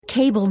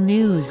Cable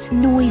news,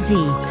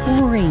 noisy,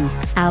 boring,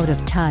 out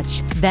of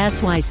touch.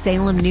 That's why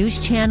Salem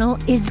News Channel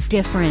is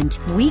different.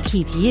 We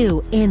keep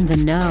you in the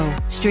know.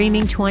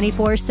 Streaming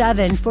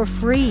 24/7 for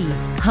free.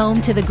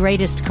 Home to the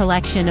greatest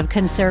collection of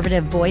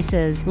conservative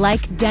voices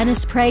like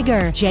Dennis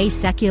Prager, Jay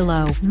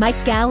Sekulow,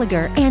 Mike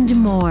Gallagher, and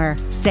more.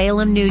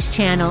 Salem News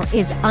Channel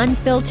is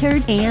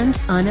unfiltered and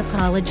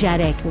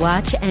unapologetic.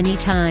 Watch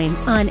anytime,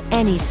 on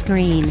any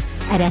screen,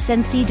 at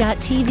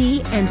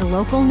snc.tv and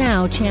Local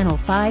Now Channel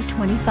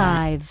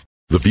 525.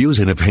 The views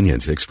and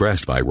opinions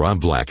expressed by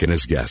Rob Black and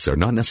his guests are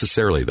not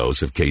necessarily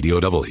those of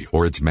KDOW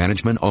or its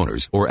management,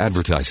 owners, or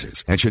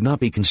advertisers and should not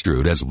be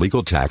construed as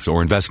legal, tax,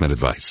 or investment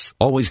advice.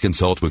 Always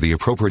consult with the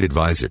appropriate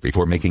advisor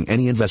before making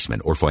any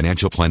investment or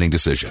financial planning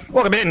decision.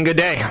 Welcome in. Good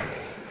day.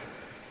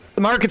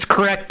 The market's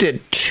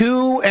corrected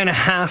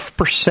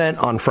 2.5%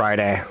 on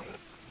Friday.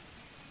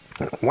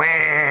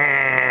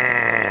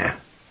 Wah.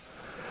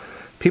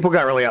 People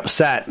got really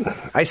upset.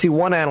 I see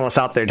one analyst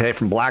out there today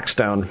from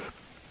Blackstone.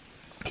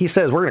 He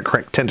says we're going to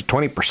correct 10 to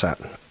 20%.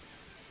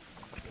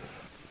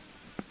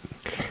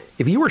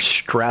 If you were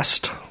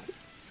stressed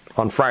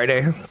on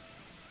Friday,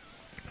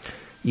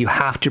 you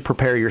have to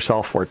prepare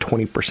yourself for a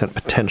 20%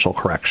 potential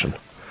correction.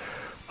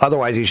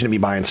 Otherwise, you shouldn't be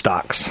buying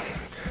stocks.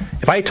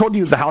 If I told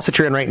you the house that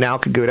you're in right now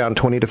could go down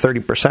 20 to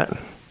 30%,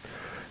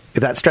 if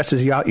that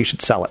stresses you out, you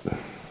should sell it.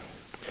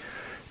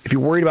 If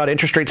you're worried about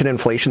interest rates and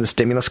inflation, the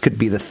stimulus could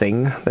be the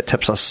thing that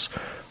tips us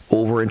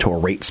over into a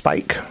rate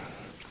spike.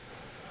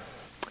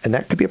 And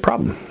that could be a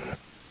problem.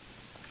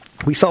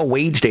 We saw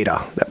wage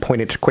data that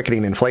pointed to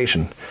quickening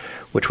inflation,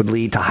 which would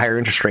lead to higher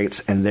interest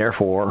rates and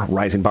therefore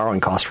rising borrowing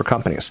costs for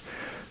companies.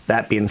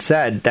 That being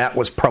said, that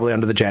was probably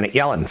under the Janet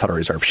Yellen Federal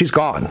Reserve. She's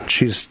gone.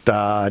 She's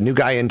the new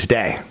guy in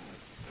today.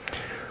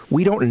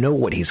 We don't know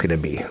what he's going to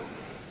be.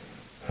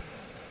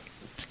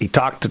 He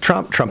talked to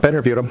Trump. Trump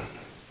interviewed him.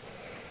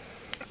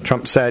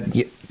 Trump said,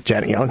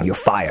 Janet Yellen, you're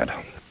fired.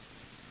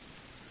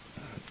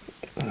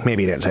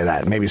 Maybe he didn't say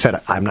that. Maybe he said,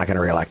 I'm not going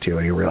to reelect you,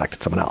 and he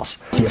reelected someone else.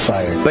 You're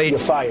fired. But you're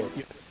fired.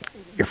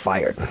 You're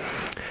fired.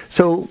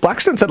 So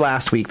Blackstone said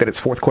last week that its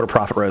fourth quarter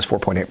profit rose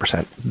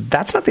 4.8%.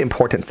 That's not the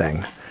important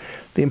thing.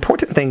 The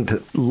important thing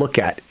to look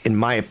at, in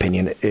my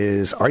opinion,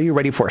 is are you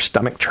ready for a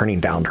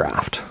stomach-churning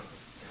downdraft?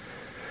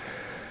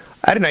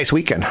 I had a nice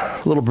weekend.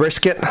 A little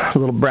brisket, a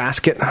little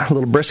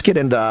brisket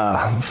and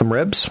some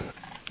ribs, a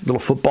little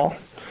football.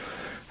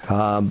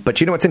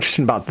 But you know what's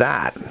interesting about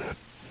that?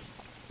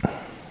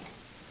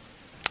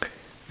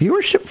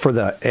 Viewership for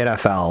the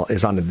NFL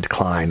is on the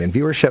decline, and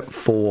viewership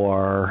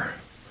for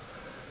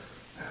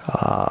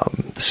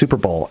the Super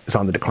Bowl is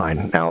on the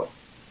decline. Now,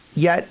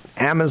 yet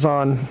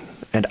Amazon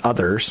and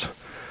others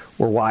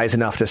were wise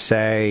enough to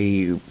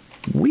say,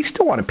 we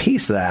still want a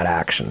piece of that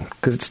action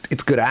because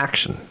it's good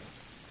action.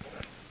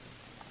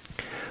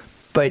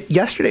 But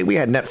yesterday we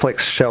had Netflix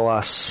show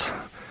us,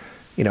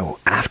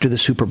 after the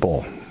Super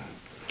Bowl,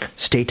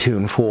 stay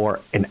tuned for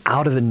an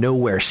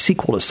out-of-the-nowhere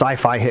sequel to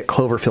sci-fi hit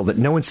Cloverfield that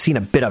no one's seen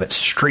a bit of it.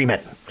 Stream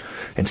it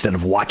instead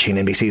of watching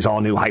NBC's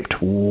all-new hyped,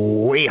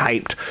 way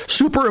hyped,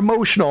 super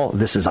emotional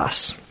This Is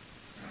Us.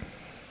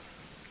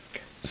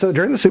 So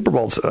during the Super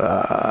Bowls,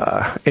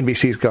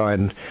 NBC's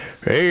going,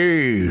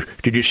 hey,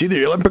 did you see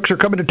the Olympics are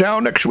coming to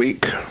town next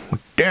week?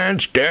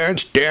 Dance,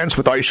 dance, dance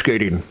with ice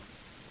skating.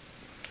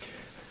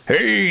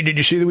 Hey, did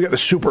you see that we got the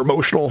super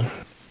emotional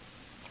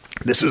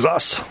This Is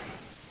Us?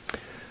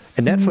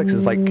 And Netflix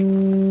is like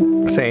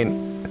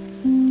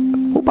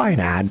saying, we'll buy an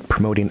ad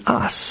promoting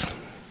us.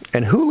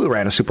 And Hulu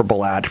ran a Super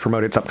Bowl ad to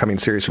promote its upcoming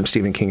series from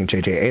Stephen King and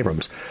J.J.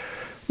 Abrams.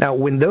 Now,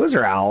 when those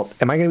are out,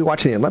 am I going to be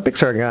watching the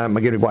Olympics or am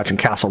I going to be watching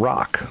Castle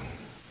Rock?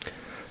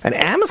 And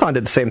Amazon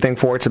did the same thing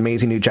for its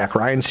amazing new Jack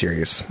Ryan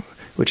series,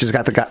 which has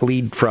got the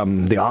lead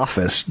from The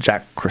Office,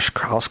 Jack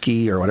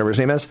Krasinski or whatever his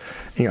name is.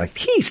 And you're like,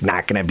 he's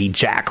not going to be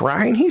Jack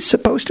Ryan. He's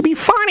supposed to be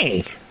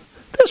funny.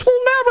 This will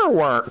never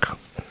work.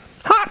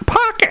 Hot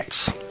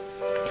Pockets.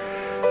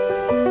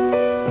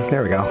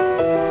 There we go.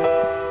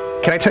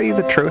 Can I tell you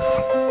the truth?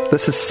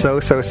 This is so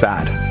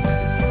sad.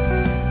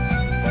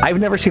 I've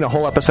never seen a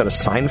whole episode of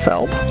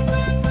Seinfeld.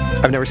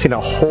 I've never seen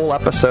a whole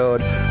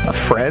episode of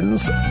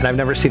Friends. And I've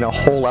never seen a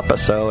whole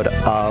episode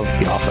of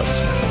The Office.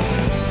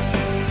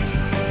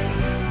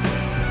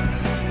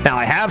 Now,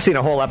 I have seen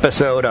a whole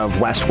episode of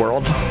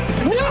Westworld.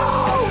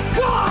 No!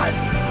 God!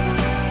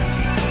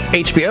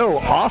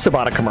 HBO also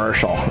bought a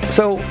commercial.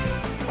 So,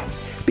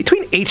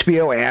 between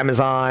HBO and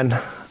Amazon,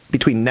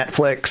 between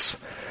Netflix,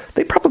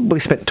 they probably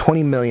spent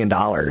 $20 million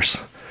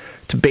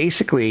to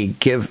basically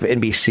give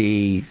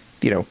NBC,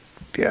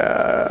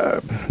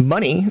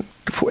 money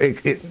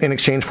in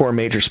exchange for a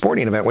major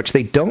sporting event, which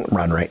they don't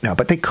run right now,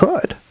 but they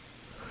could.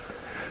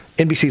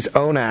 NBC's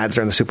own ads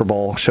during the Super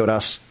Bowl showed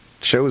us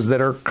shows that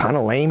are kind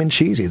of lame and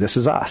cheesy. This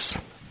Is Us.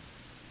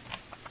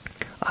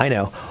 I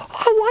know.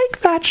 I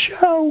like that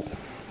show.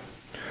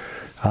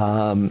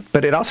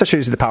 But it also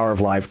shows you the power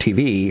of live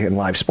TV and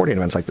live sporting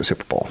events like the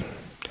Super Bowl.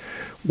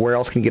 Where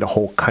else can you get a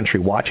whole country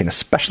watching,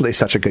 especially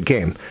such a good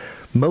game?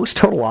 Most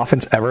total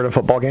offense ever in a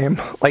football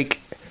game? Like,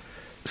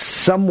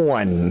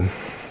 someone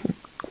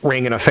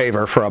ring in a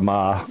favor from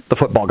the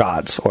football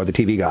gods or the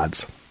TV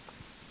gods.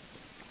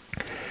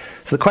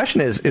 So the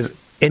question is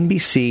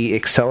NBC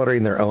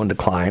accelerating their own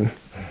decline?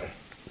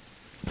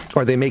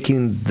 Or are they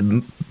making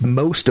the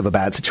most of a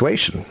bad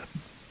situation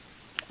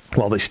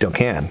while they still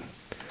can?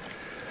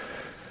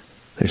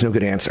 There's no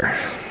good answer.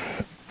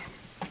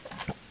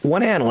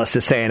 One analyst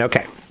is saying,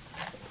 okay,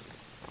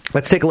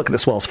 let's take a look at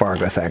this Wells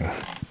Fargo thing.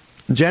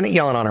 Janet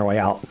Yellen on her way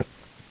out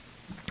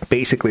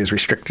basically is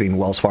restricting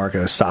Wells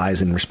Fargo's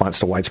size in response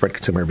to widespread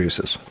consumer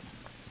abuses.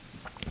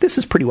 This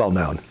is pretty well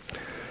known.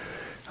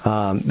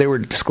 They were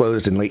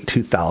disclosed in late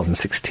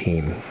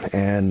 2016.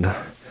 And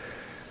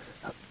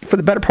for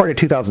the better part of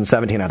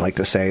 2017, I'd like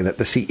to say that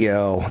the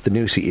CEO, the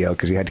new CEO,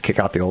 because you had to kick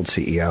out the old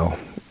CEO,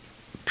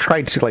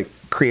 tried to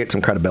create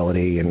some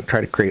credibility and try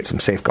to create some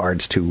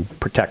safeguards to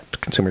protect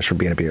consumers from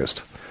being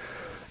abused.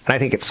 And I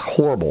think it's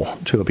horrible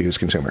to abuse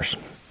consumers.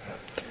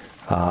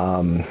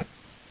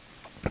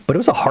 But it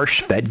was a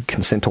harsh Fed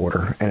consent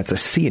order, and it's a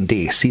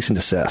C&D, cease and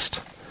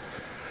desist.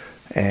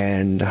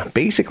 And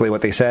basically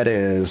what they said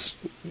is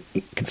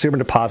consumer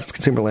deposits,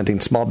 consumer lending,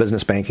 small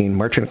business banking,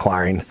 merchant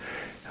acquiring,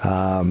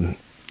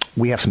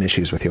 we have some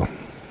issues with you.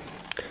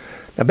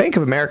 Now, Bank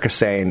of America is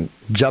saying,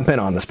 jump in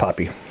on this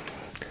puppy.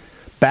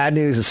 Bad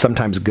news is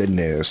sometimes good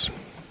news.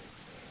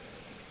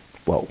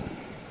 Whoa.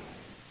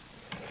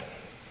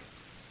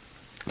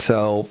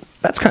 So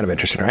that's kind of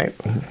interesting, right?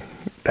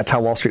 That's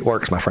how Wall Street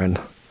works, my friend.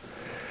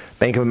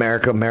 Bank of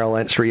America, Merrill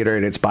Lynch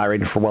reiterated its buy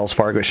rating for Wells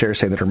Fargo shares,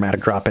 saying the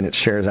dramatic drop in its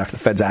shares after the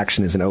Fed's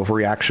action is an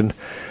overreaction.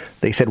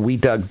 They said, we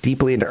dug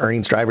deeply into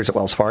earnings drivers at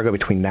Wells Fargo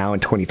between now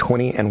and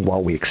 2020, and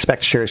while we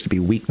expect shares to be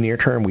weak near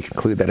term, we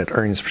conclude that at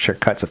earnings per share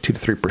cuts of 2 to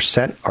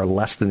 3% are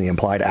less than the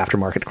implied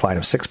aftermarket decline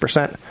of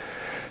 6%.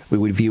 We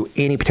would view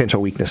any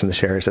potential weakness in the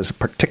shares as a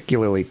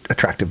particularly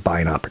attractive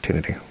buying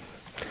opportunity.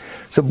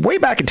 So way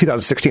back in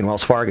 2016,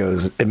 Wells Fargo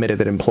admitted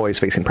that employees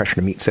facing pressure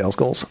to meet sales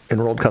goals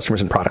enrolled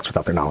customers in products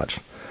without their knowledge.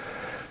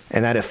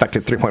 And that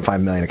affected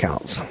 3.5 million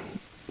accounts.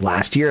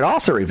 Last year, it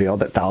also revealed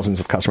that thousands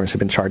of customers had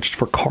been charged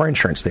for car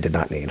insurance they did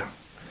not need.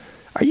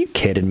 Are you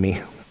kidding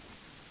me?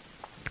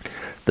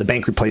 The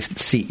bank replaced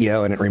its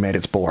CEO and it remade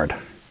its board.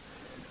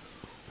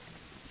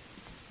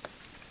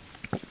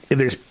 If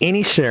there's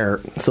any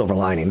share silver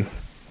lining,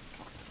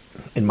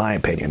 in my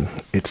opinion,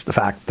 it's the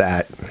fact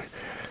that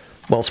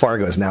Wells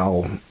Fargo has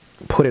now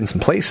put in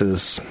some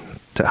places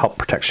to help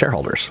protect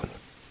shareholders.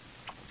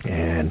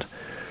 And,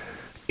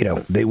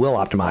 they will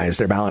optimize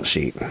their balance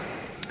sheet.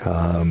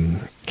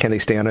 Can they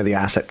stay under the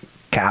asset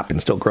cap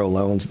and still grow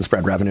loans and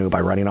spread revenue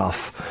by running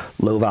off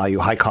low-value,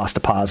 high-cost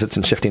deposits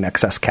and shifting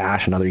excess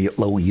cash and other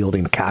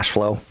low-yielding cash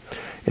flow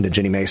into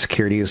Ginnie Mae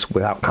securities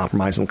without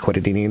compromising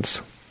liquidity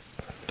needs?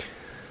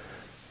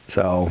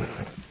 So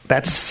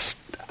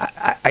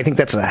I think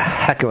that's a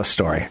heck of a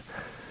story.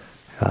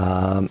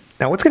 Now,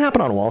 what's going to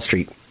happen on Wall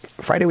Street?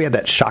 Friday, we had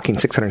that shocking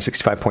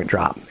 665-point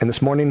drop. And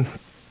this morning,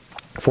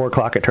 4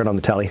 o'clock, I turned on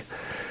the telly.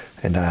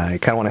 And I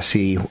kind of want to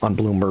see on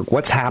Bloomberg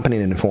what's happening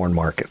in foreign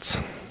markets.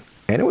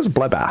 And it was a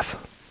bloodbath.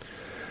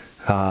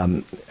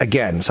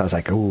 Again, so I was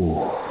like,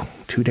 ooh,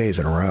 2 days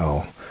in a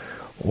row.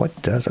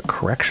 What does a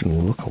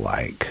correction look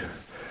like?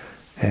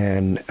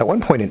 And at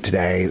one point in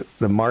today,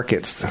 the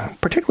markets,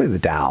 particularly the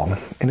Dow,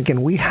 and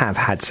again, we have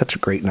had such a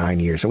great 9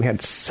 years, and we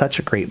had such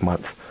a great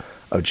month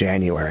of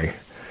January.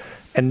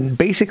 And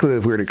basically,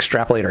 if we were to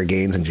extrapolate our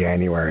gains in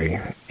January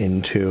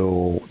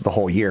into the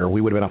whole year,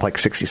 we would have been up like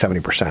 60,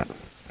 70%.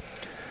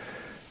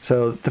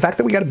 So the fact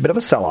that we got a bit of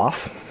a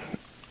sell-off,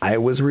 I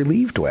was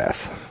relieved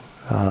with.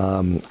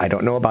 I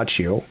don't know about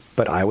you,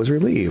 but I was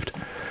relieved.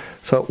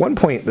 So at one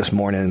point this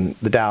morning,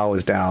 the Dow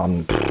was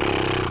down,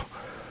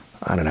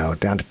 down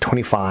to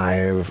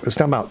 25. It was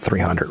down about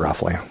 300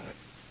 roughly.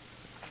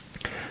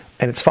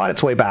 And it's fought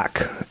its way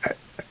back.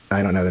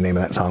 I don't know the name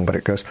of that song, but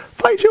it goes,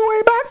 fight your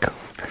way back.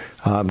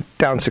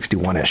 Down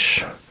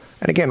 61-ish.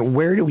 And again,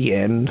 where do we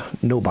end?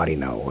 Nobody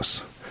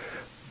knows.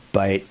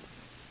 But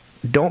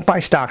don't buy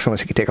stocks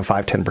unless you can take a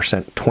 5,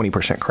 10%,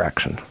 20%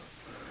 correction.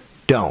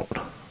 Don't.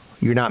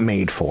 You're not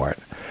made for it.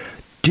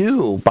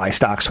 Do buy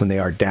stocks when they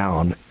are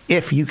down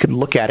if you can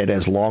look at it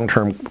as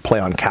long-term play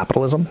on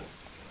capitalism.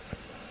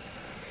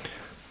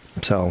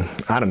 So,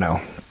 I don't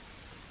know.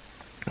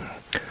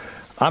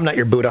 I'm not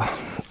your Buddha.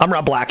 I'm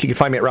Rob Black. You can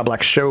find me at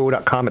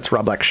robblackshow.com. It's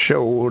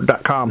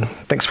robblackshow.com.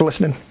 Thanks for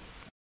listening.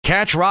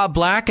 Catch Rob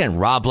Black and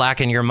Rob Black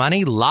and Your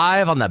Money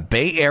live on the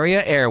Bay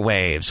Area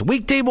airwaves,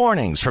 weekday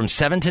mornings from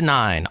 7 to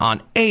 9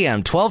 on AM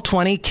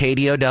 1220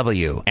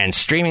 KDOW and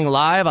streaming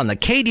live on the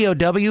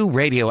KDOW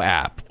radio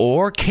app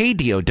or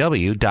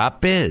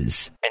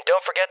KDOW.biz. And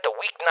don't forget the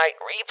weeknight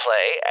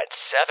replay at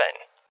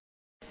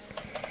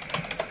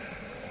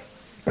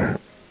 7.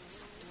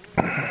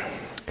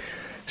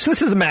 So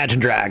this is Imagine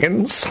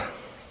Dragons.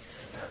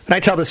 And I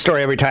tell this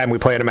story every time we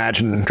play an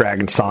Imagine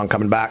Dragons song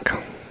coming back.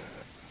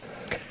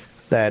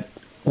 That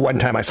one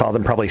time I saw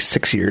them probably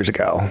 6 years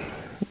ago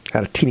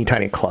at a teeny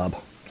tiny club.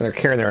 And they're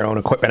carrying their own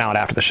equipment out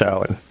after the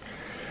show. And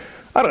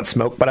I don't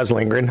smoke, but I was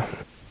lingering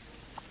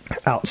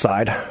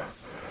outside.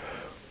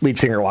 Lead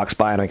singer walks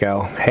by and I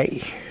go,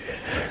 hey.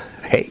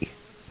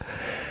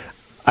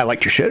 I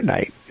liked your show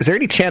tonight. Is there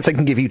any chance I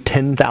can give you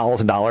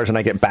 $10,000 and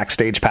I get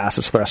backstage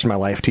passes for the rest of my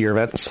life to your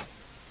events?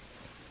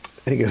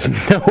 And he goes,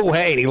 no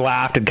way. And he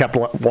laughed and kept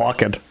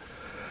walking.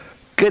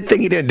 Good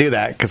thing he didn't do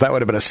that, because that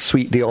would have been a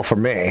sweet deal for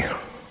me.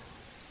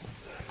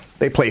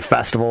 They play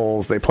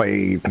festivals. They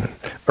play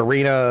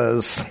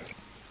arenas.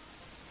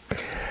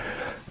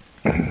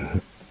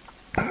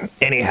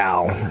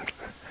 Anyhow,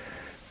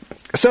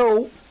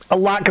 so a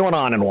lot going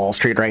on in Wall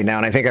Street right now,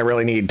 and I think I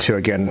really need to,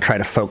 again, try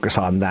to focus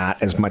on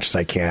that as much as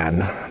I can.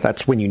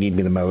 That's when you need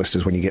me the most,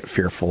 is when you get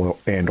fearful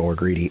and or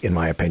greedy, in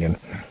my opinion.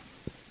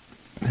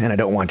 And I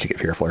don't want you to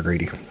get fearful or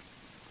greedy.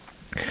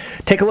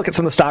 Take a look at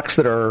some of the stocks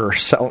that are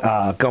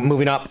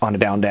moving up on a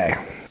down day.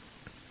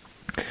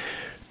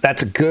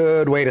 That's a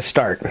good way to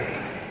start.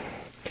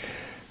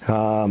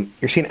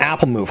 You're seeing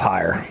Apple move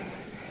higher.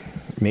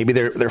 Maybe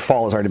their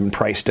fall has already been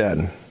priced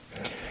in.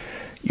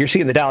 You're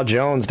seeing the Dow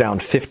Jones down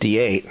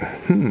 58.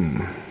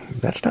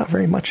 That's not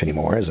very much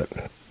anymore, is it?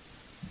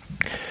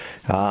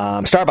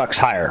 Starbucks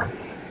higher.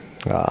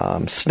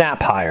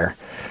 Snap higher.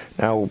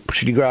 Now,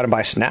 should you go out and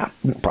buy Snap?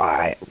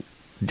 Buy.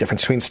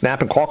 Difference between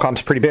Snap and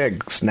Qualcomm's pretty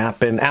big.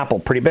 Snap and Apple,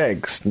 pretty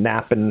big.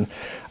 Snap and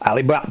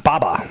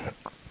Alibaba.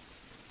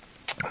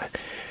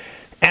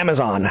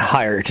 Amazon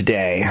higher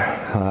today.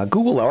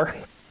 Google lower.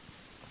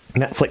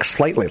 Netflix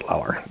slightly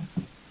lower.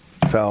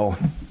 So,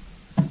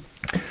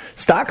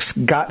 stocks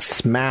got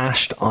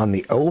smashed on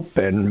the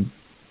open,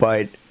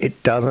 but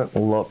it doesn't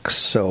look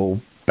so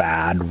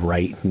bad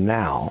right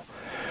now.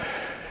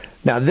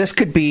 Now, this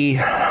could be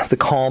the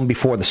calm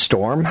before the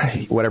storm,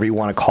 whatever you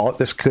want to call it.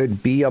 This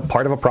could be a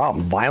part of a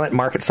problem. Violent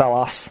market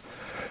sell-offs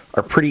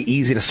are pretty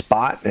easy to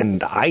spot,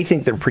 and I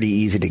think they're pretty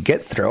easy to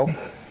get through.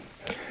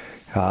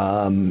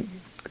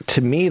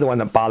 To me, the one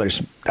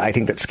that I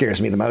think that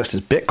scares me the most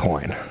is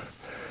Bitcoin.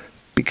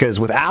 Because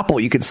with Apple,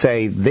 you could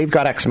say they've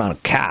got X amount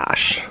of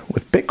cash.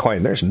 With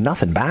Bitcoin, there's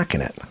nothing backing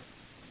it.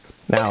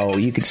 Now,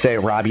 you could say,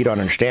 Rob, you don't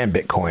understand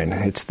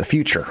Bitcoin. It's the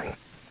future.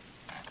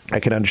 I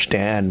can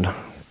understand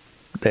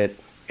that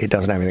it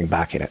doesn't have anything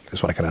backing it,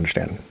 is what I can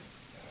understand.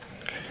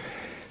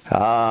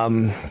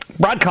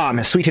 Broadcom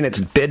has sweetened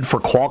its bid for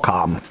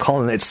Qualcomm,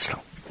 calling its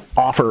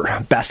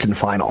offer best and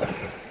final.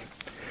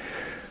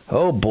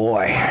 Oh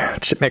boy,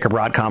 chipmaker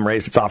Broadcom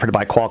raised its offer to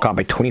buy Qualcomm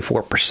by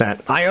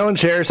 24%. I own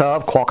shares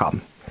of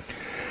Qualcomm.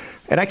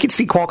 And I could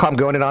see Qualcomm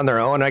going in on their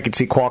own. I could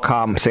see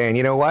Qualcomm saying,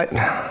 you know what?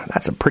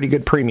 That's a pretty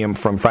good premium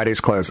from Friday's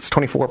close. It's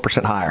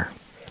 24% higher.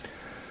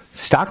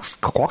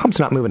 Qualcomm's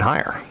not moving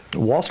higher.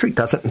 Wall Street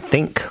doesn't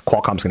think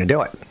Qualcomm's going to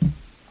do it.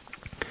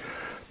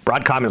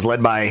 Broadcom is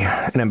led by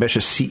an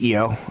ambitious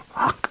CEO,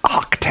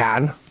 Hock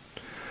Tan,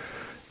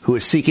 who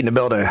is seeking to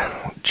build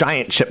a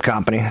giant chip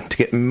company to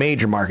get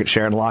major market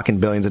share and lock in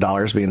billions of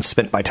dollars being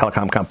spent by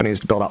telecom companies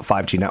to build out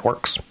 5G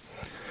networks.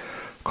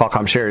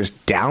 Qualcomm shares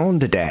down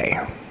today.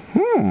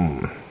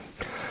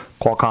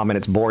 Qualcomm and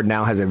its board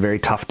now has a very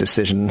tough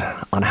decision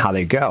on how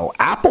they go.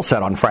 Apple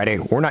said on Friday,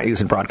 we're not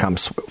using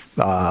Broadcom's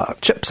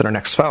chips in our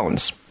next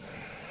phones.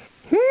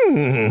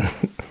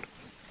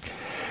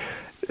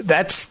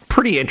 That's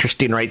pretty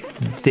interesting right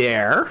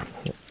there.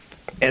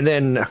 And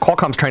then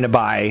Qualcomm's trying to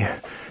buy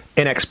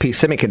NXP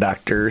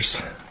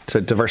Semiconductors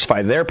to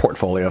diversify their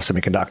portfolio of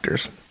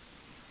semiconductors.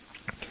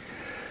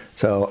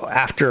 So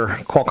after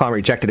Qualcomm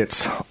rejected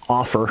its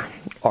offer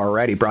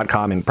already,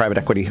 Broadcom and private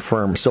equity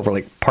firm Silver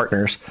Lake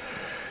Partners,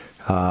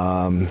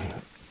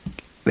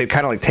 they've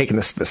kind of like taken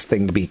this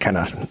thing to be kind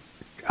of,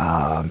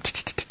 how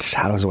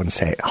does one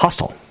say it?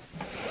 Hostile.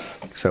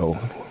 So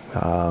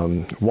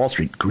Wall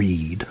Street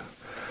greed,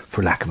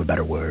 for lack of a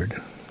better word,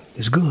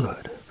 is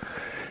good.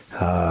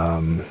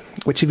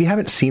 Which, if you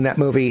haven't seen that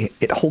movie,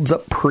 it holds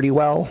up pretty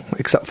well,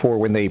 except for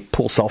when they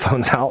pull cell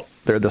phones out.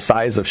 They're the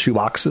size of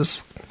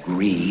shoeboxes.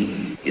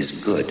 Greed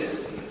is good.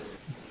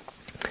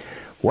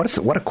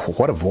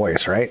 What a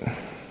voice, right?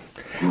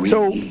 Greed.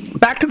 So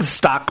back to the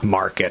stock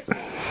market.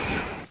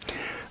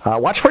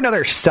 Watch for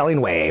another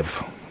selling wave.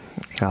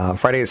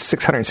 Friday's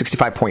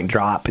 665-point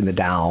drop in the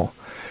Dow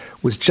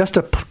was just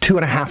a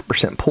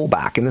 2.5%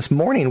 pullback, and this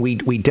morning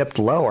we dipped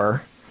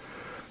lower.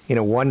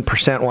 1%,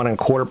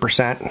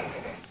 1.25%.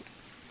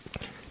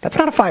 That's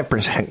not a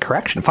 5%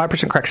 correction.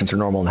 5% corrections are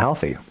normal and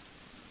healthy.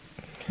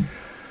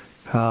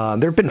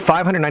 There have been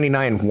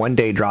 599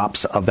 one-day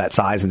drops of that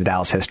size in the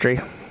Dow's history.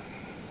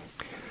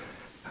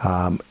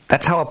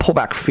 That's how a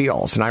pullback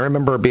feels. And I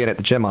remember being at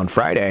the gym on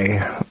Friday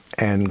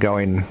and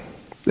going,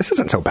 this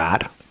isn't so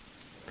bad.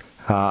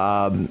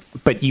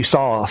 But you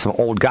saw some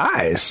old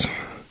guys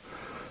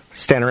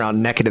stand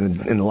around naked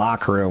in the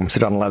locker room,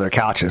 sit on leather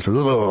couches.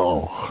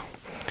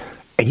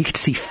 And you could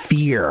see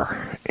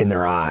fear in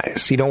their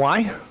eyes. You know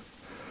why?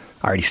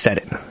 I already said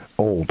it.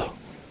 Old.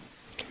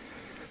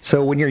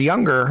 So when you're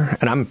younger,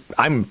 and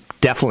I'm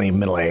definitely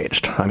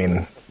middle-aged. I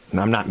mean,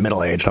 I'm not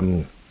middle-aged.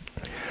 I'm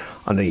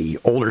on the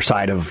older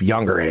side of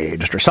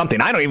younger-aged or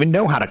something. I don't even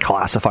know how to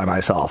classify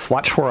myself.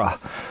 Watch for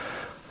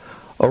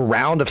a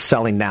round of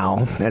selling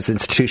now as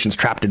institutions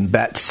trapped in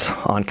bets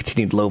on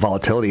continued low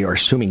volatility or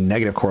assuming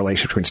negative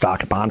correlation between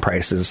stock and bond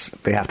prices.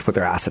 They have to put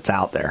their assets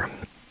out there.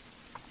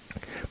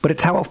 But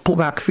it's how a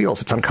pullback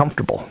feels. It's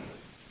uncomfortable.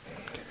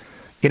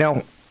 You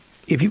know,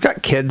 if you've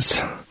got kids,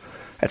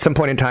 at some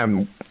point in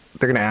time,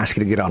 they're going to ask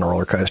you to get on a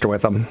roller coaster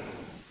with them. And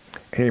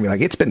you're going to be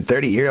like, it's been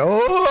 30 years.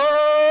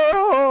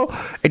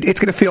 Oh! It's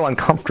going to feel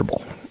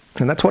uncomfortable.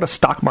 And that's what a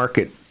stock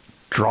market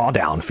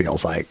drawdown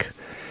feels like.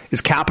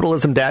 Is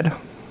capitalism dead?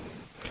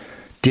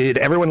 Did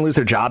everyone lose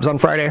their jobs on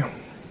Friday?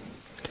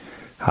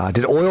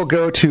 Did oil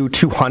go to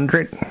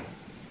 200?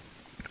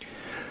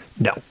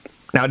 No.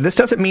 Now, this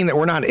doesn't mean that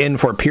we're not in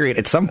for a period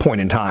at some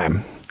point in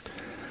time.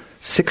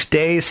 6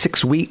 days,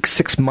 6 weeks,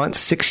 6 months,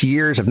 6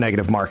 years of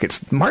negative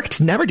markets.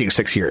 Markets never do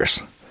 6 years.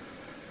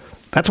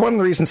 That's one of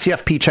the reasons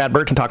CFP Chad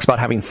Burton talks about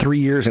having 3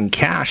 years in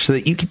cash so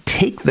that you can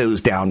take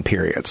those down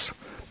periods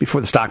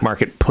before the stock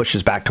market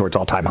pushes back towards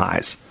all-time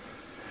highs.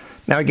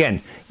 Now,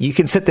 again, you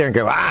can sit there and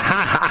go,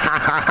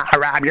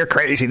 Rob, you're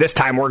crazy. This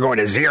time we're going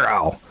to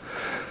zero.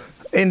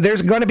 And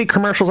there's going to be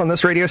commercials on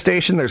this radio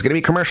station. There's going to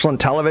be commercials on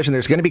television.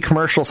 There's going to be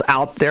commercials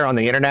out there on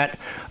the internet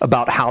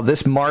about how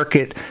this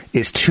market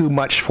is too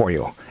much for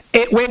you.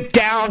 It went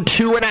down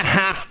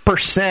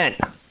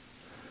 2.5%.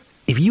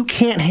 If you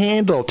can't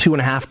handle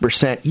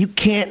 2.5%, you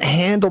can't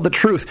handle the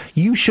truth.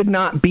 You should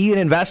not be an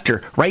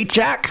investor. Right,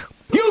 Jack?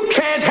 You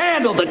can't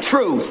handle the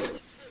truth.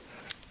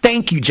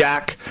 Thank you,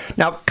 Jack.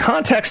 Now,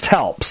 context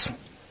helps.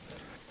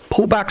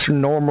 Pullbacks are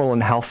normal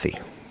and healthy.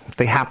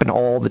 They happen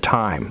all the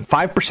time.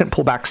 5%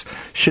 pullbacks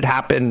should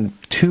happen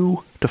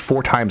 2 to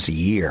 4 times a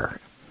year.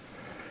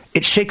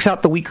 It shakes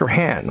out the weaker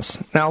hands.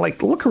 Now,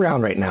 like, look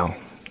around right now.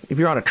 If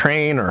you're on a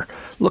train or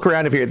look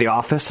around if you're at the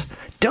office,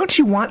 don't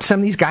you want some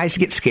of these guys to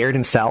get scared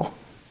and sell?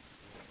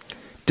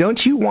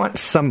 Don't you want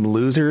some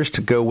losers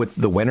to go with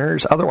the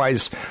winners?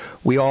 Otherwise,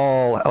 we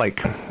all,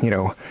 like, you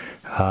know,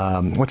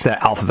 what's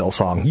that Alphaville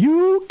song?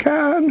 You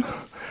can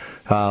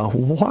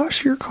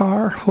wash your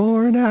car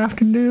for an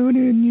afternoon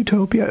in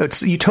Utopia.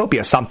 It's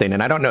Utopia something,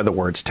 and I don't know the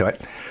words to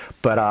it.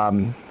 But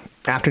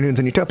afternoons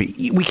in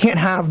Utopia. We can't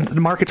have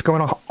the markets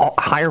going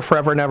higher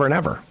forever and ever and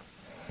ever.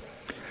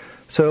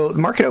 So the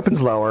market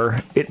opens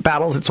lower. It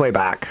battles its way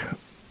back.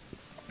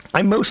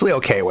 I'm mostly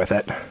okay with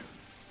it.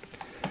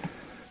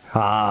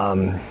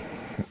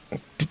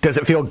 Does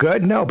it feel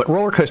good? No, but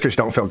roller coasters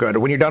don't feel good.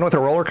 When you're done with a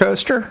roller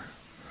coaster,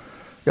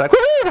 you're like, woo,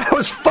 that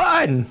was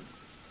fun.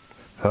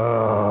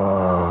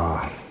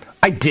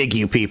 I dig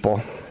you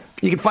people.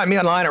 You can find me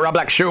online at Rob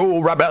Black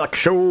Show, Rob Black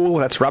Show.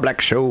 That's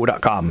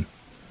robblackshow.com.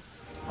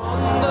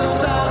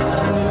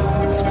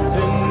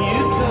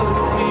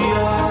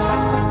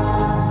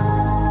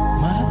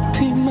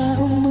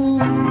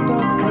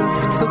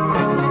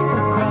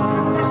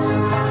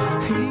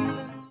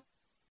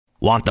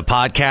 Want the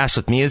podcast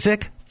with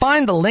music?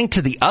 Find the link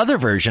to the other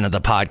version of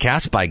the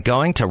podcast by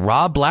going to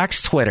Rob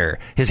Black's Twitter.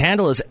 His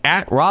handle is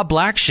at Rob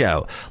Black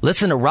Show.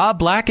 Listen to Rob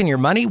Black and Your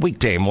Money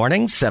weekday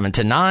mornings, 7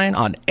 to 9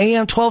 on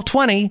AM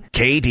 1220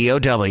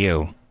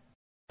 KDOW.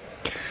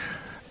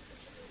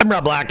 I'm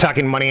Rob Black,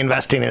 talking money,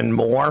 investing, and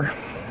more.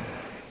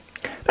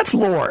 That's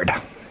Lorde.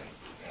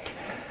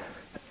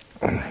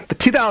 The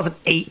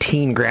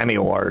 2018 Grammy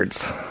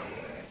Awards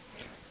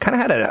kind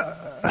of had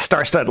a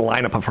star-studded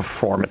lineup of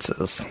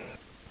performances.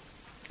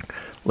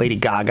 Lady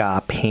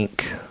Gaga,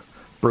 Pink,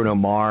 Bruno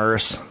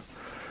Mars.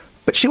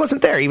 But she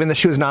wasn't there, even though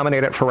she was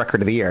nominated for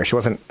Record of the Year. She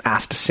wasn't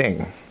asked to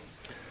sing.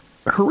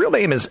 Her real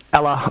name is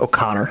Ella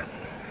O'Connor.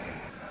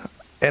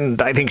 And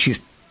I think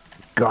she's,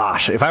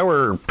 gosh, if I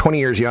were 20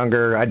 years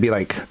younger, I'd be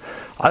like,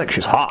 I think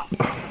she's hot.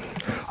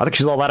 I think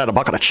she's all that in a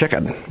bucket of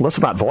chicken. Listen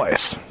to that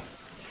voice.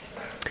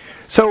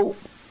 So,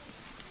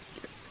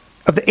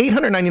 of the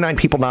 899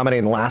 people nominated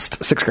in the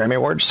last 6 Grammy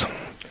Awards,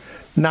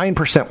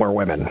 9% were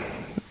women.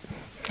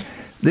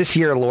 This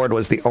year, Lorde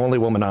was the only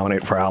woman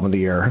nominated for Album of the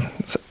Year,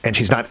 and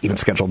she's not even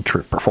scheduled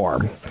to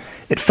perform.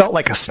 It felt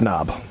like a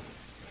snub.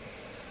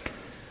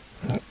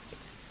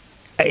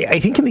 I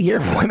think in the year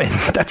of women,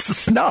 that's a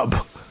snub.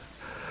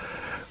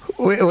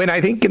 When I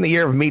think in the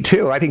year of Me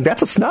Too, I think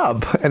that's a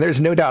snub, and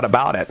there's no doubt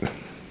about it.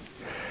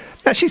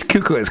 Now, she's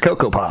cuckoo as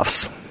Cocoa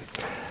Puffs.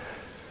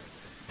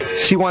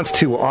 She wants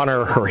to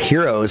honor her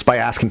heroes by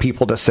asking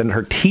people to send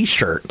her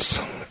T-shirts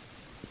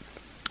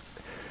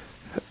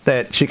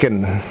that she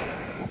can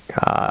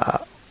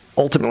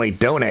ultimately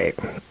donate.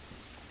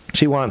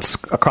 She wants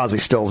a Crosby,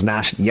 Stills,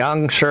 Nash &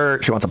 Young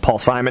shirt. She wants a Paul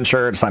Simon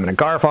shirt, Simon &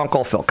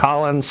 Garfunkel, Phil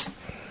Collins.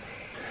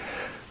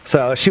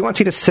 So she wants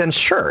you to send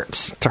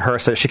shirts to her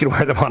so she can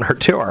wear them on her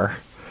tour.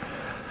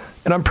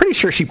 And I'm pretty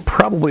sure she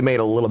probably made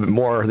a little bit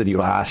more than you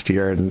last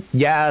year. And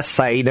yes,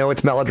 I know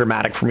it's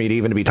melodramatic for me to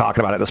even be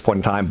talking about it at this point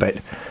in time, but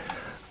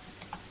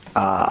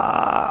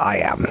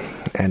I am.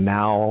 And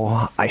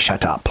now I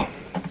shut up.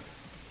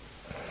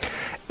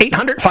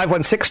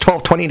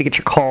 800-516-1220 to get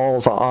your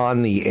calls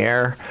on the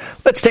air.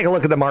 Let's take a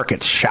look at the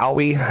markets, shall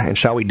we? And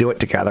shall we do it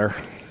together?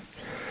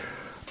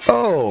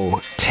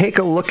 Oh, take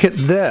a look at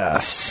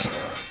this.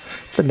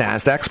 The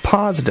Nasdaq's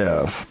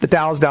positive. The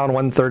Dow's down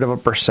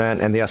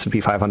 1/3%, and the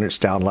S&P 500's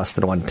down less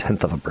than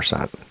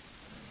 0.1%.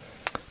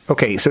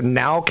 Okay, so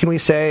now can we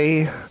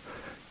say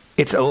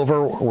it's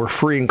over? We're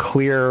free and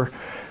clear.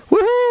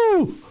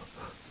 Woohoo!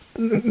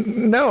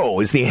 no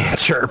is the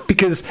answer,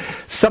 because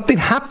something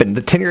happened.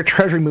 The 10-year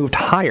Treasury moved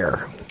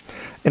higher,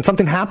 and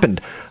something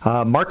happened.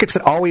 Markets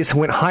that always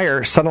went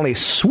higher suddenly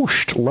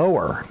swooshed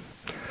lower.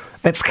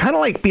 It's kind of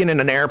like being in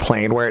an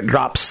airplane where it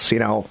drops,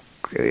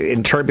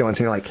 in turbulence,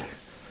 and you're like,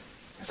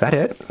 is that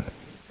it?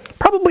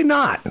 Probably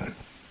not.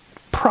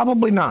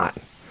 Probably not.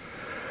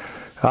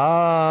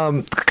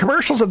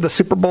 Commercials of the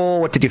Super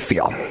Bowl, what did you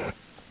feel?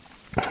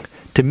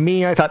 To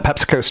me, I thought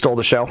PepsiCo stole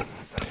the show.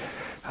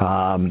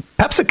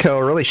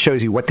 PepsiCo really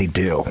shows you what they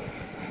do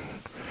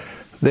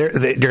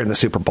during the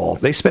Super Bowl.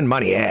 They spend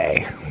money,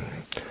 And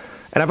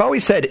I've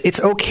always said it's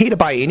okay to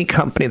buy any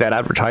company that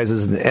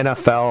advertises in the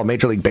NFL,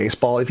 Major League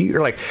Baseball. If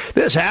you're like,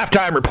 this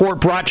halftime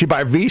report brought to you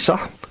by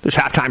Visa, this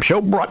halftime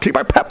show brought to you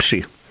by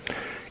Pepsi.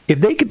 If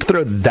they could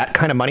throw that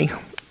kind of money,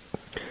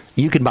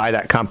 you can buy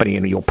that company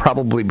and you'll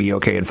probably be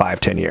okay in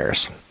 5-10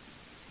 years.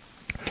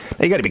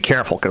 Now, you got to be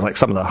careful because like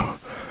some of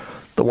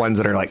the ones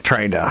that are like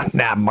trying to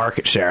nab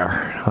market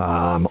share,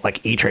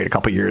 like E-Trade a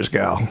couple years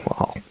ago,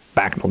 well,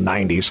 back in the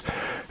 90s,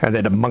 and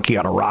then a monkey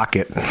on a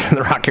rocket, and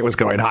the rocket was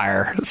going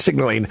higher,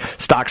 signaling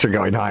stocks are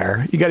going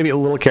higher. You got to be a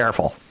little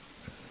careful.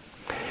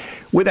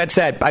 With that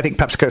said, I think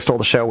PepsiCo stole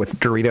the show with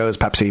Doritos,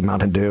 Pepsi,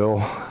 Mountain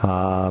Dew.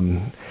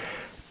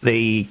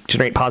 They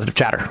generate positive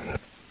chatter.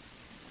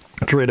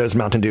 Doritos,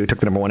 Mountain Dew took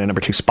the number 1 and number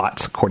 2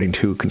 spots, according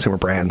to Consumer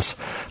Brands,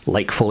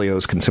 like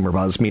Folio's Consumer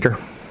Buzz Meter.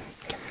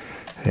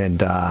 And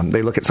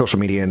they look at social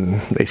media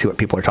and they see what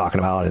people are talking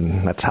about,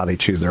 and that's how they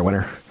choose their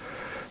winner.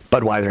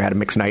 Budweiser had a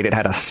mixed night. It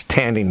had a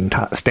Stand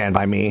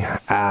By Me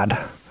ad.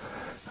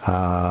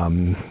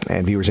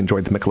 And viewers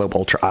enjoyed the Michelob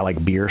Ultra I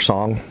Like Beer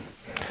song.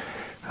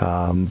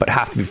 But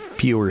half the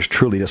viewers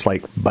truly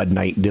dislike Bud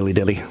Night Dilly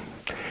Dilly.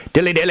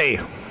 Dilly Dilly!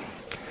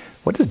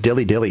 What does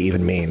Dilly Dilly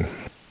even mean?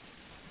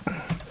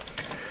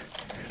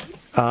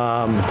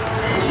 Are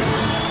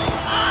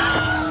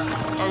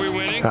we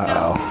winning?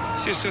 Uh-oh.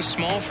 See, it's so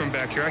small from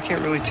back here. I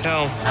can't really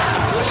tell.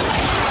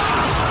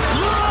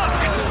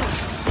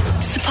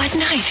 It's the Bud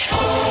Night.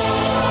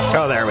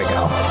 Oh, there we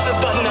go. It's the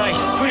Bud Night.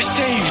 We're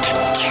saved.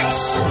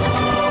 Yes.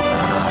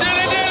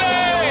 Dilly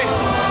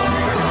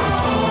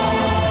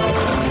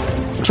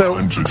Dilly!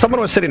 So, someone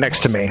was sitting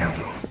next to me,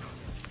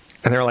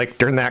 and they're like,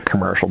 during that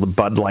commercial, the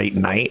Bud Light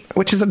Night,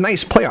 which is a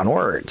nice play on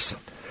words.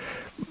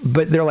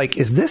 But they're like,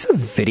 is this a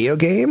video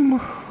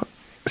game?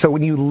 So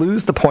when you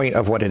lose the point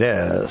of what it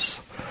is,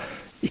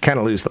 you kind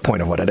of lose the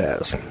point of what it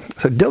is.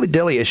 So Dilly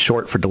Dilly is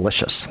short for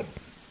delicious.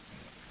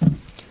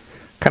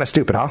 Kind of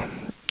stupid, huh?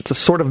 It's a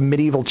sort of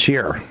medieval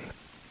cheer.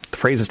 The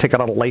phrase has taken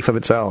on a life of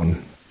its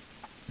own.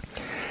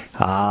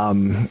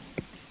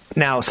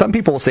 Now, some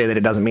people will say that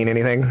it doesn't mean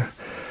anything,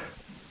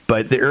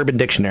 but the Urban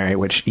Dictionary,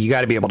 which you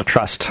got to be able to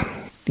trust,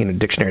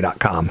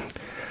 dictionary.com,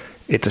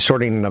 it's a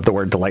shortening of the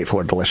word delightful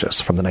or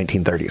delicious from the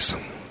 1930s.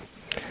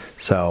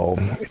 So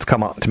it's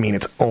come out to mean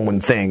its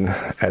own thing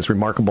as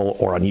remarkable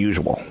or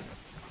unusual.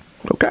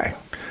 Okay.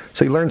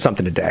 So you learned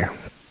something today.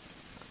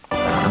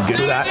 I'm good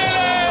with that.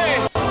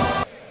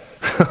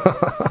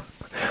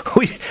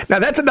 Now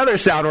that's another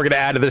sound we're going to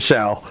add to the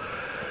show.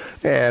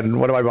 And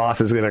one of my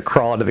bosses is going to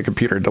crawl into the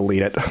computer and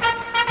delete it.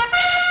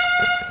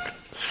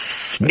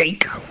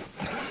 Snake.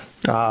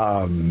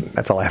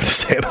 That's all I have to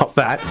say about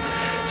that.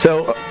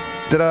 So,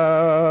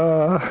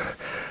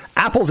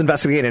 Apple's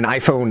investigating an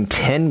iPhone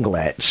 10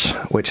 glitch,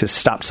 which has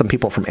stopped some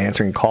people from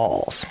answering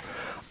calls.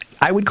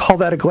 I would call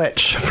that a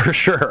glitch, for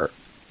sure.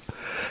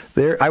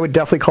 I would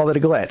definitely call that a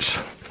glitch.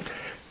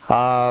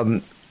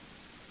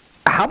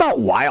 How about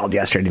Wild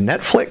yesterday?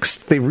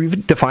 Netflix, they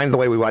redefined the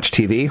way we watch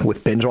TV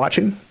with binge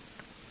watching.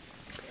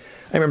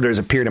 I remember there was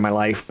a period in my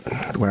life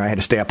where I had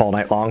to stay up all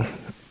night long,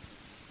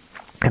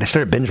 and I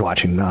started binge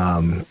watching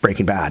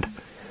Breaking Bad.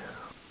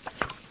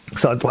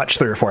 So I'd watch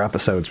 3 or 4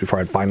 episodes before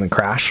I'd finally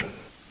crash.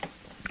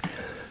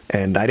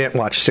 And I didn't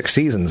watch 6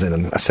 seasons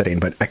in a sitting,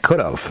 but I could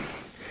have.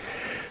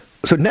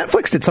 So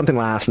Netflix did something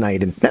last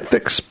night, and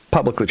Netflix,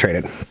 publicly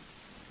traded,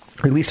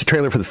 released a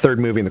trailer for the 3rd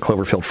movie in the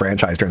Cloverfield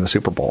franchise during the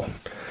Super Bowl.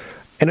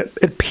 And it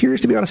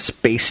appears to be on a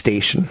space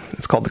station.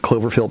 It's called the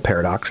Cloverfield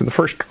Paradox. And the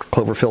first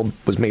Cloverfield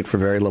was made for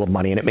very little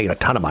money, and it made a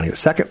ton of money. The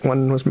second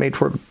one was made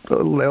for a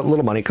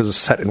little money because it was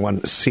set in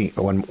one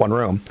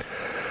room.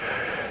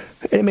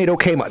 And it made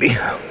okay money.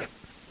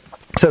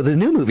 So the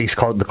new movie is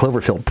called The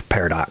Cloverfield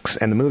Paradox,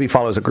 and the movie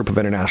follows a group of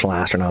international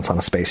astronauts on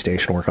a space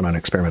station working on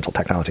experimental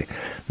technology.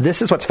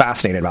 This is what's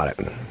fascinating about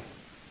it.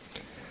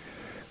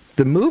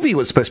 The movie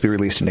was supposed to be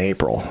released in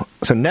April,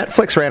 so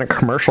Netflix ran a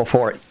commercial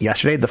for it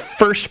yesterday, the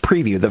first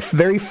preview, the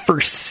very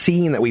first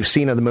scene that we've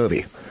seen of the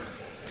movie,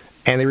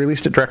 and they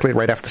released it directly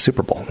right after the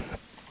Super Bowl.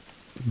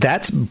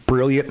 That's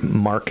brilliant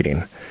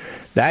marketing.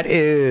 That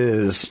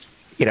is,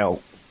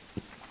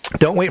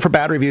 don't wait for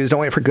bad reviews.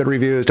 Don't wait for good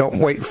reviews. Don't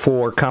wait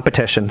for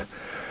competition.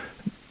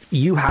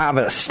 You have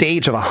a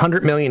stage of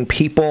 100 million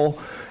people,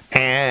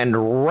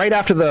 and right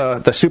after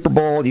the Super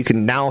Bowl, you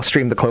can now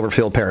stream the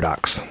Cloverfield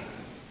Paradox.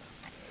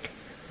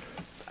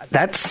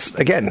 That's,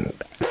 again,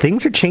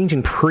 things are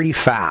changing pretty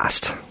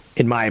fast,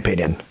 in my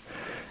opinion.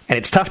 And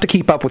it's tough to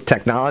keep up with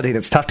technology, and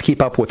it's tough to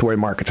keep up with where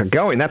markets are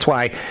going. That's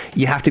why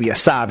you have to be a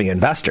savvy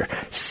investor.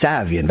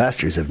 Savvy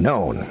investors have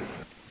known.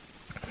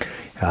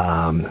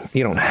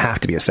 You don't have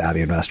to be a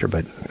savvy investor,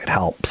 but it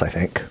helps, I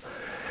think.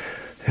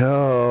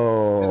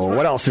 Oh,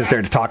 what else is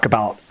there to talk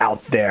about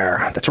out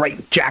there? That's right,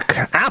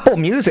 Jack. Apple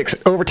Music's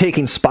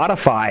overtaking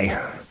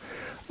Spotify.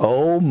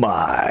 Oh,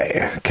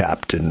 my,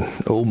 Captain.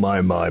 Oh,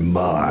 my.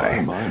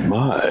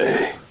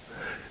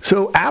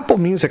 So Apple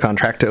Music on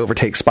track to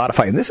overtake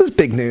Spotify. And this is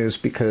big news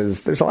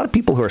because there's a lot of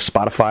people who are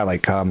Spotify,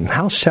 like,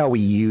 how shall we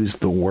use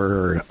the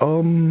word?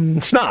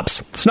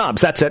 Snobs.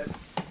 Snobs, that's it. And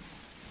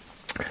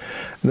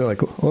they're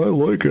like, I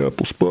like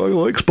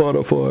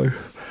Spotify.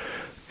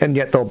 And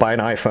yet they'll buy an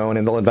iPhone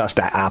and they'll invest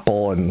in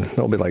Apple and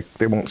they'll be like,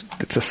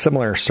 it's a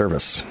similar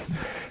service.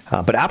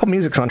 But Apple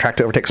Music's on track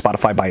to overtake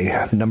Spotify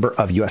by number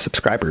of U.S.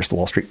 subscribers. The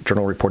Wall Street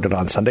Journal reported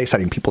on Sunday,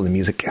 citing people in the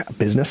music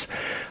business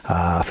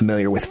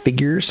familiar with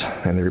figures,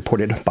 and they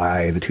reported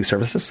by the two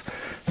services.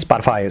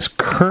 Spotify is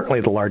currently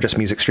the largest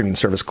music streaming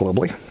service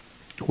globally,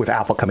 with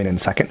Apple coming in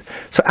second.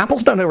 So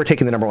Apple's not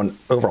overtaking the number one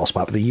overall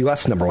spot, but the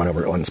U.S. number one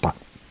overall spot.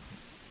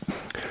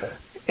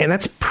 And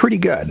that's pretty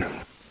good.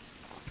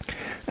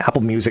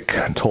 Apple Music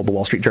told the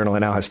Wall Street Journal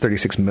it now has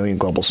 36 million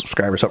global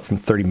subscribers, up from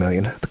 30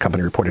 million, the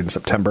company reported in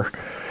September.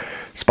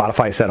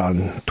 Spotify said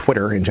on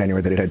Twitter in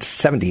January that it had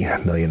 70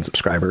 million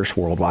subscribers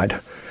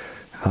worldwide.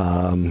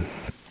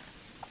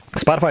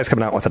 Spotify is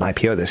coming out with an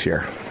IPO this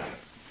year.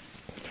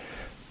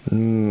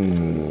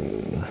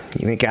 You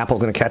think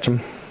Apple's going to catch them?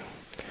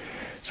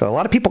 So a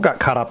lot of people got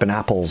caught up in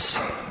Apple's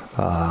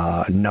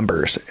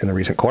numbers in the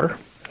recent quarter.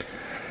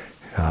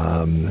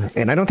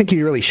 And I don't think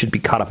you really should be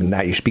caught up in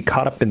that. You should be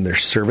caught up in their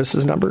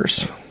services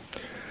numbers.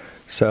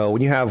 So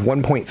when you have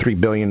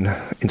 1.3 billion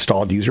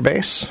installed user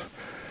base,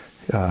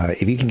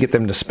 if you can get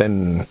them to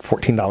spend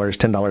 $14,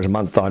 $10 a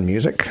month on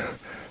music,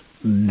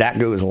 that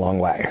goes a long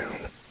way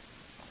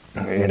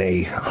in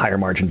a higher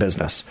margin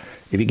business.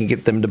 If you can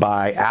get them to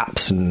buy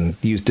apps and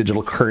use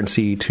digital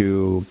currency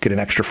to get an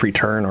extra free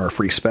turn or a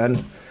free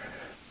spend,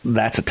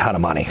 that's a ton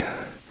of money.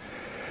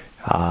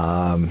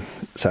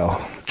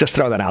 So just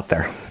throw that out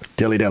there.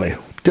 Dilly dilly.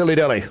 Dilly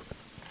dilly.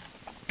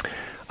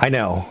 I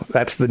know.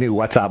 That's the new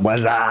what's up.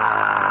 What's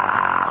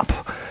up?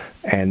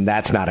 And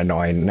that's not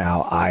annoying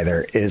now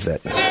either, is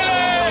it?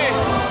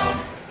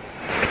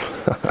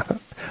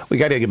 We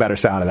got to get better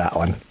sound of that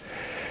one.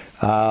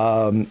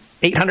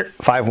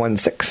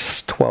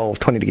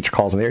 800-516-1220 to get your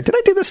calls in there. Did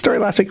I do this story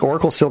last week?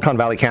 Oracle's Silicon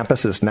Valley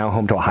campus is now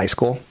home to a high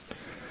school.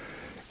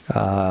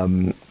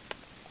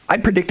 I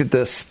predicted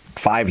this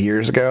 5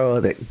 years ago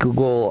that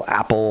Google,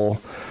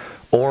 Apple,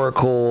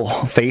 Oracle,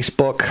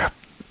 Facebook,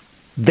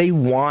 they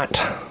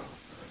want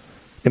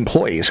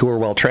employees who are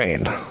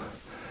well-trained.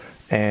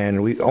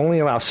 And we only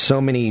allow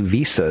so many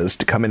visas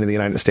to come into the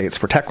United States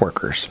for tech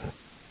workers.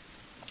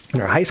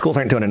 Our high schools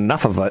aren't doing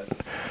enough of it,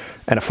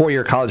 and a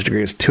 4-year college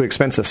degree is too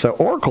expensive. So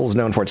Oracle is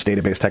known for its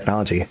database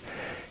technology,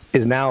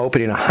 is now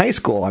opening a high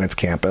school on its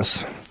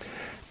campus.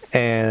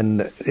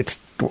 And it's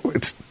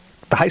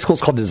the high school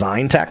is called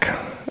Design Tech.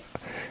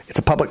 It's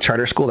a public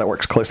charter school that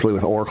works closely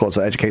with Oracle as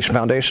an education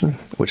foundation,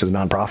 which is a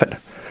nonprofit.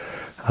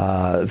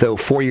 Though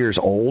 4 years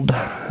old,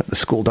 the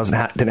school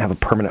didn't have a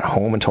permanent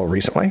home until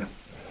recently, and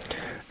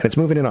it's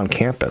moving in on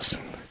campus.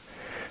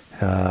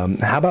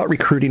 How about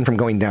recruiting from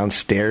going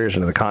downstairs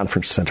into the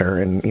conference center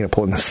and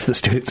pulling the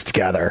students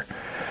together?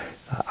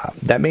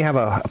 That may have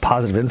a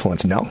positive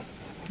influence. No?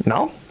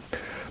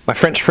 My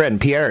French friend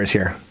Pierre is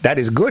here. That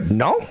is good.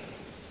 No?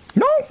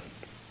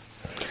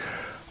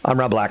 I'm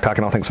Rob Black,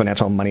 talking all things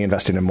financial, money,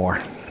 investing, and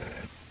more.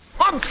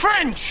 I'm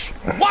French.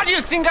 Why do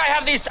you think I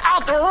have this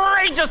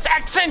outrageous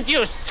accent,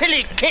 you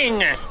silly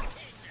king?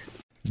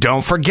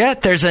 Don't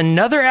forget, there's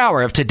another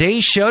hour of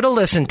today's show to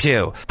listen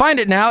to. Find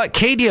it now at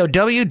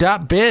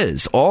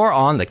KDOW.biz or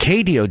on the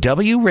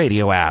KDOW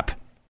radio app.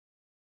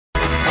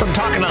 So I'm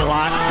talking a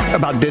lot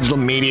about digital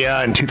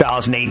media in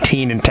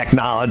 2018 and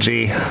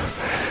technology.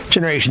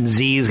 Generation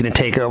Z is going to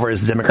take over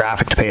as the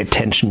demographic to pay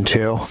attention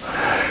to.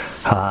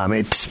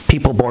 It's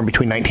people born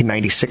between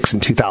 1996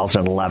 and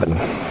 2011.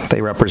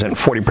 They represent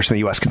 40% of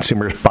U.S.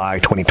 consumers by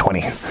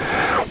 2020.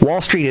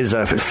 Wall Street is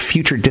a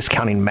future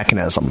discounting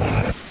mechanism.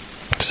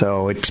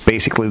 So it's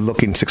basically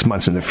looking 6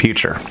 months in the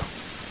future.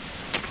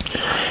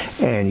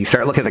 And you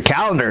start looking at the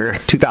calendar,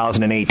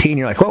 2018,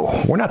 you're like,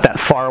 whoa, we're not that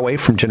far away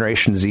from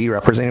Generation Z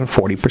representing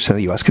 40% of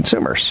the U.S.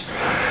 consumers.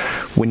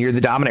 When you're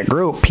the dominant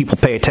group, people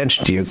pay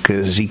attention to you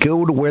because you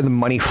go to where the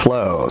money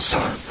flows.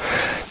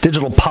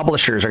 Digital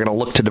publishers are going to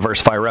look to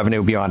diversify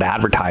revenue beyond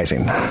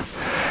advertising.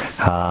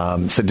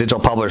 So digital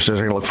publishers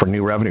are going to look for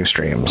new revenue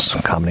streams,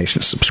 a combination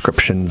of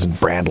subscriptions and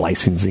brand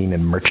licensing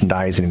and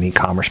merchandising and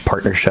e-commerce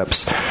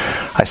partnerships.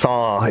 I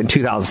saw in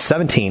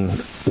 2017,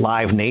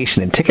 Live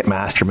Nation and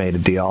Ticketmaster made a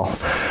deal.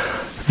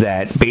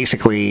 that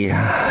basically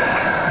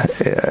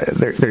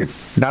they're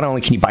not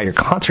only can you buy your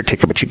concert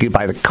ticket, but you can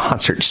buy the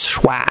concert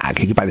swag.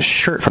 You can buy the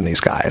shirt from these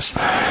guys.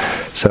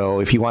 So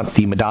if you want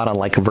the Madonna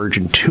Like a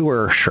Virgin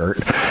tour shirt,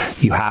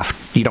 you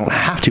don't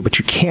have to, but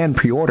you can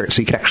pre-order it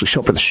so you can actually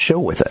show up to the show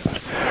with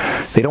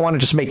it. They don't want to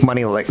just make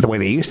money like the way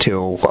they used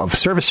to of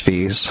service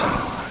fees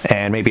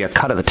and maybe a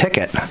cut of the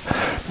ticket.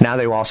 Now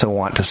they also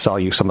want to sell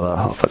you some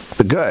of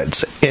the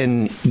goods.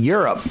 In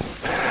Europe,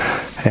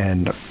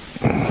 and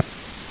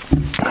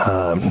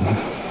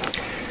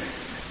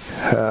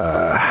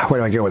where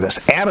do I go with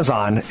this?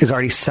 Amazon is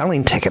already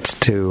selling tickets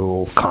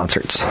to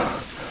concerts.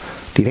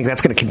 Do you think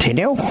that's going to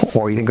continue,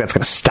 or do you think that's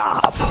going to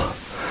stop?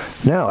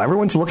 No,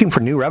 everyone's looking for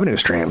new revenue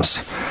streams.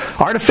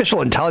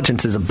 Artificial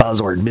intelligence is a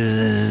buzzword,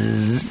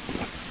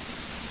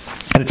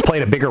 and it's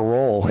played a bigger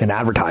role in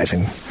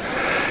advertising.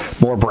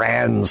 More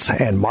brands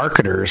and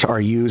marketers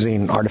are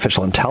using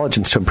artificial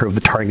intelligence to improve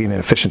the targeting and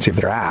efficiency of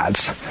their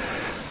ads.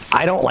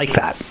 I don't like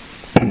that.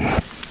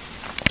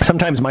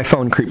 Sometimes my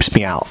phone creeps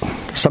me out.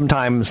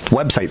 Sometimes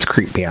websites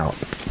creep me out.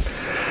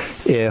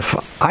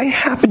 If I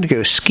happened to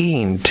go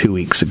skiing 2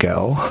 weeks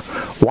ago,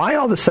 why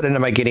all of a sudden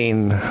am I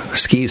getting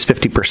skis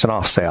 50%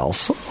 off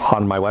sales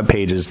on my web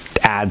pages,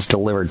 ads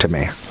delivered to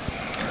me?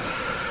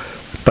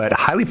 But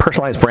highly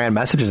personalized brand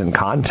messages and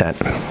content,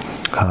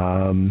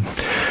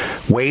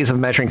 ways of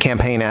measuring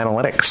campaign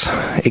analytics,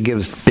 it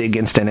gives big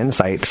instant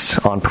insights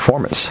on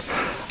performance.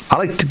 I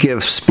like to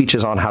give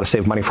speeches on how to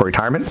save money for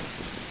retirement.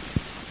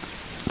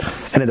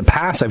 And in the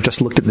past, I've just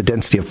looked at the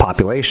density of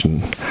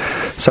population.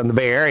 So in the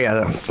Bay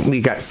Area,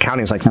 we got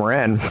counties like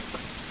Marin,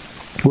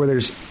 where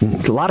there's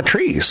a lot of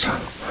trees.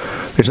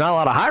 There's not a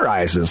lot of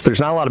high-rises. There's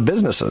not a lot of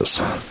businesses.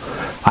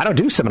 I don't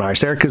do seminars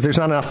there because there's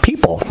not enough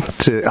people.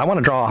 I want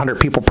to draw 100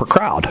 people per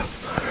crowd.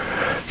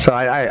 So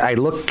I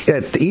look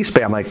at the East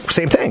Bay, I'm like,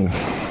 same thing.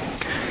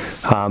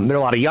 There are a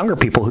lot of younger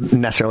people who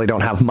necessarily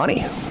don't have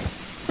money.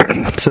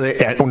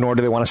 Nor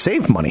do they want to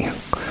save money.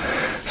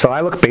 So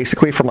I look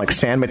basically from like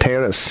San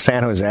Mateo to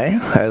San Jose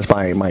as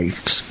my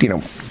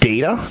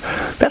data.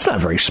 That's not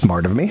very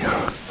smart of me.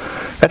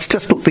 That's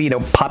just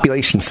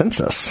population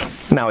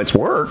census. Now it's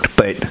worked,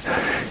 but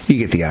you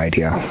get the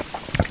idea.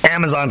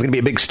 Amazon's going to be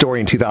a big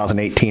story in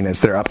 2018 as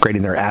they're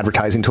upgrading their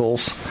advertising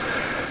tools,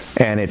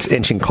 and it's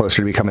inching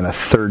closer to becoming the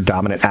third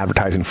dominant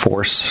advertising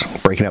force,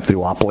 breaking up the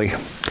duopoly.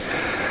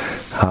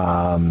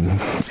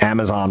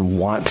 Amazon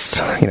wants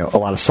a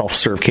lot of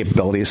self-serve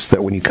capabilities so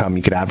that when you come,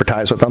 you can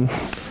advertise with them.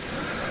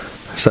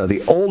 So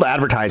the old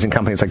advertising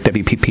companies like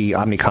WPP,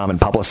 Omnicom, and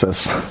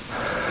Publicis,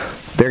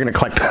 they're going to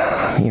collect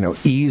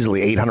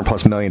easily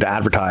 $800+ million to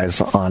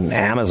advertise on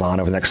Amazon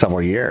over the next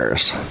several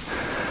years,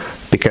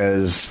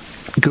 because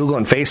Google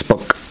and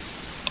Facebook,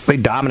 they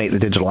dominate the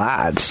digital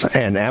ads,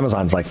 and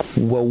Amazon's like,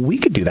 well, we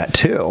could do that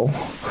too.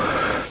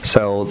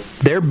 So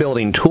they're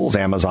building tools,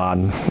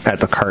 Amazon,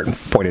 at the current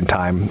point in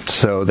time,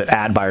 so that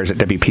ad buyers at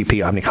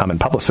WPP, Omnicom, and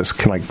Publicis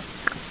can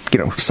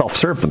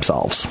self-serve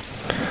themselves.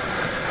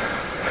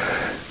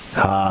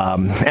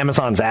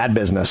 Amazon's ad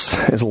business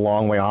is a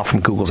long way off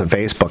from Google's and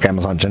Facebook.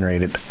 Amazon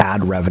generated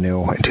ad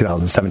revenue in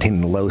 2017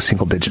 in low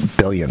single-digit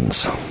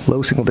billions.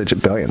 Low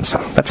single-digit billions.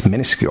 That's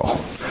minuscule.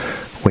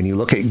 When you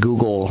look at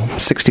Google,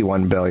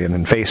 $61 billion,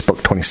 and Facebook,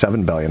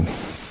 $27 billion.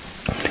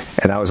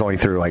 And that was only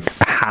through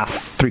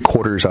three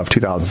quarters of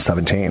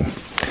 2017.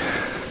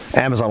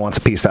 Amazon wants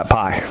a piece of that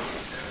pie.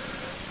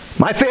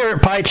 My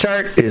favorite pie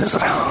chart is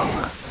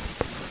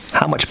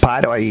how much pie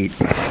do I eat?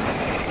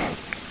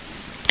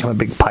 I'm a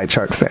big pie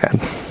chart fan.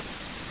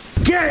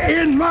 Get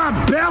in my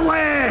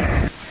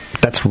belly!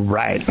 That's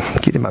right.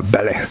 Get in my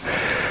belly.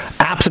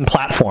 Apps and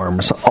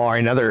platforms are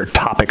another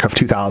topic of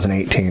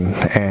 2018.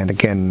 And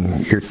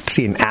again, you're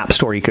seeing app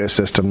store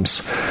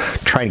ecosystems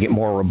trying to get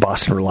more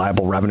robust and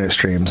reliable revenue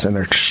streams, and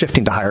they're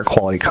shifting to higher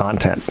quality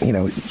content.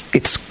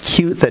 It's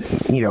cute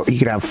that, you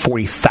could have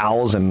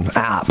 40,000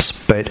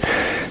 apps, but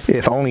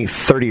if only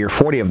 30 or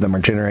 40 of them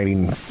are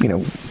generating,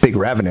 big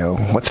revenue,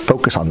 let's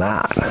focus on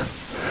that.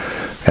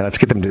 And let's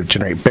get them to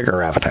generate bigger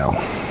revenue.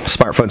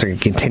 Smartphones are going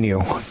to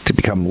continue to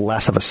become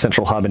less of a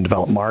central hub in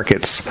developed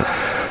markets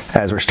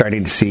as we're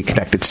starting to see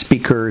connected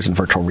speakers and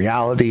virtual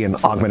reality and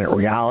augmented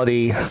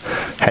reality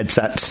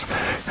headsets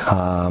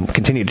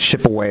continue to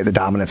chip away at the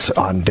dominance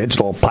on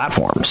digital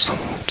platforms.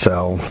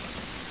 So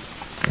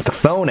the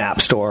phone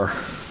app store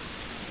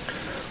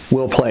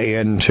will play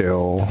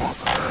into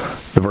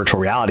the virtual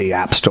reality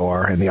app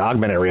store and the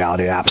augmented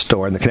reality app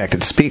store and the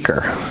connected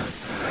speaker.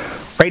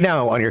 Right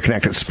now, on your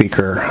connected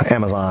speaker,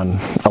 Amazon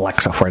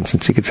Alexa, for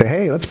instance, you could say,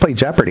 hey, let's play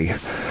Jeopardy!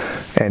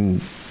 And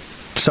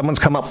someone's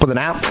come up with an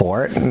app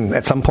for it, and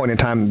at some point in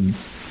time,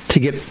 to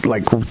get,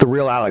 the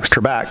real Alex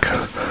Trebek,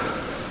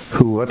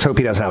 who, let's hope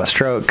he doesn't have a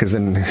stroke, because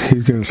then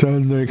he's going to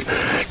sound like,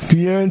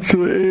 the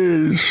answer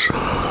is...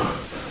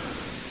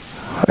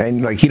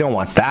 And, you don't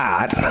want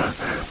that.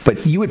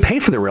 But you would pay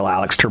for the real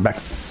Alex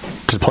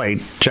Trebek to play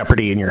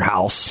Jeopardy in your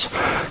house,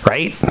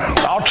 right?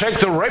 I'll take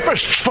the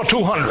rapists for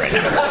 200.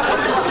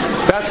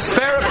 That's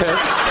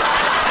therapist.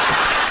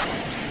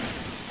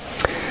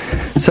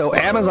 So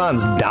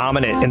Amazon's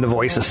dominant in the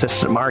voice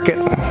assistant market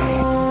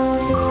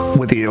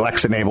with the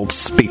Alexa-enabled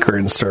speaker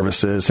and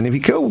services. And if you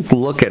go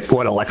look at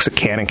what Alexa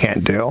can and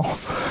can't do,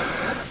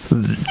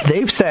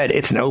 they've said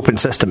it's an open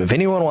system. If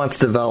anyone wants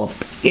to develop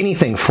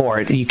anything for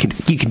it, you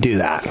can do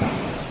that.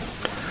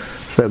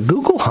 So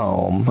Google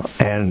Home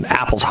and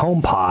Apple's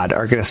HomePod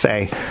are going to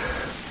say,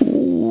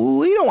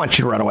 we don't want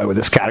you to run away with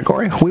this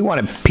category. We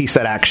want a piece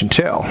of that action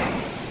too.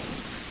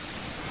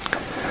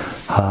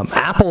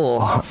 Apple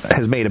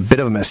has made a bit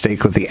of a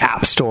mistake with the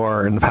App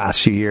Store in the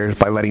past few years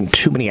by letting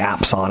too many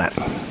apps on it.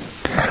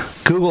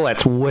 Google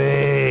lets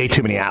way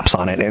too many apps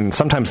on it, and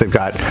sometimes they've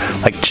got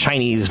like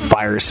Chinese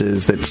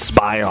viruses that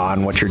spy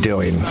on what you're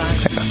doing,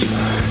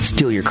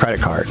 steal your credit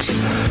cards.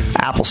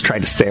 Apple's tried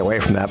to stay away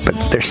from that, but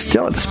they're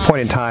still at this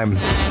point in time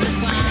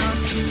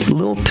it's a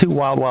little too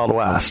wild, wild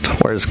west,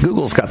 whereas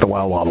Google's got the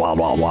wild, wild, wild,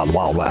 wild, wild,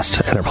 wild west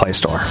in their Play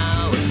Store.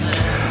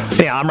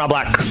 Yeah, I'm Rob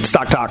Black,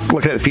 Stock Talk,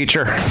 looking at the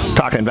future,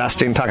 talking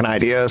investing, talking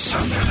ideas.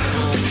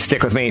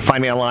 Stick with me.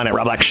 Find me online at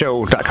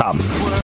robblackshow.com.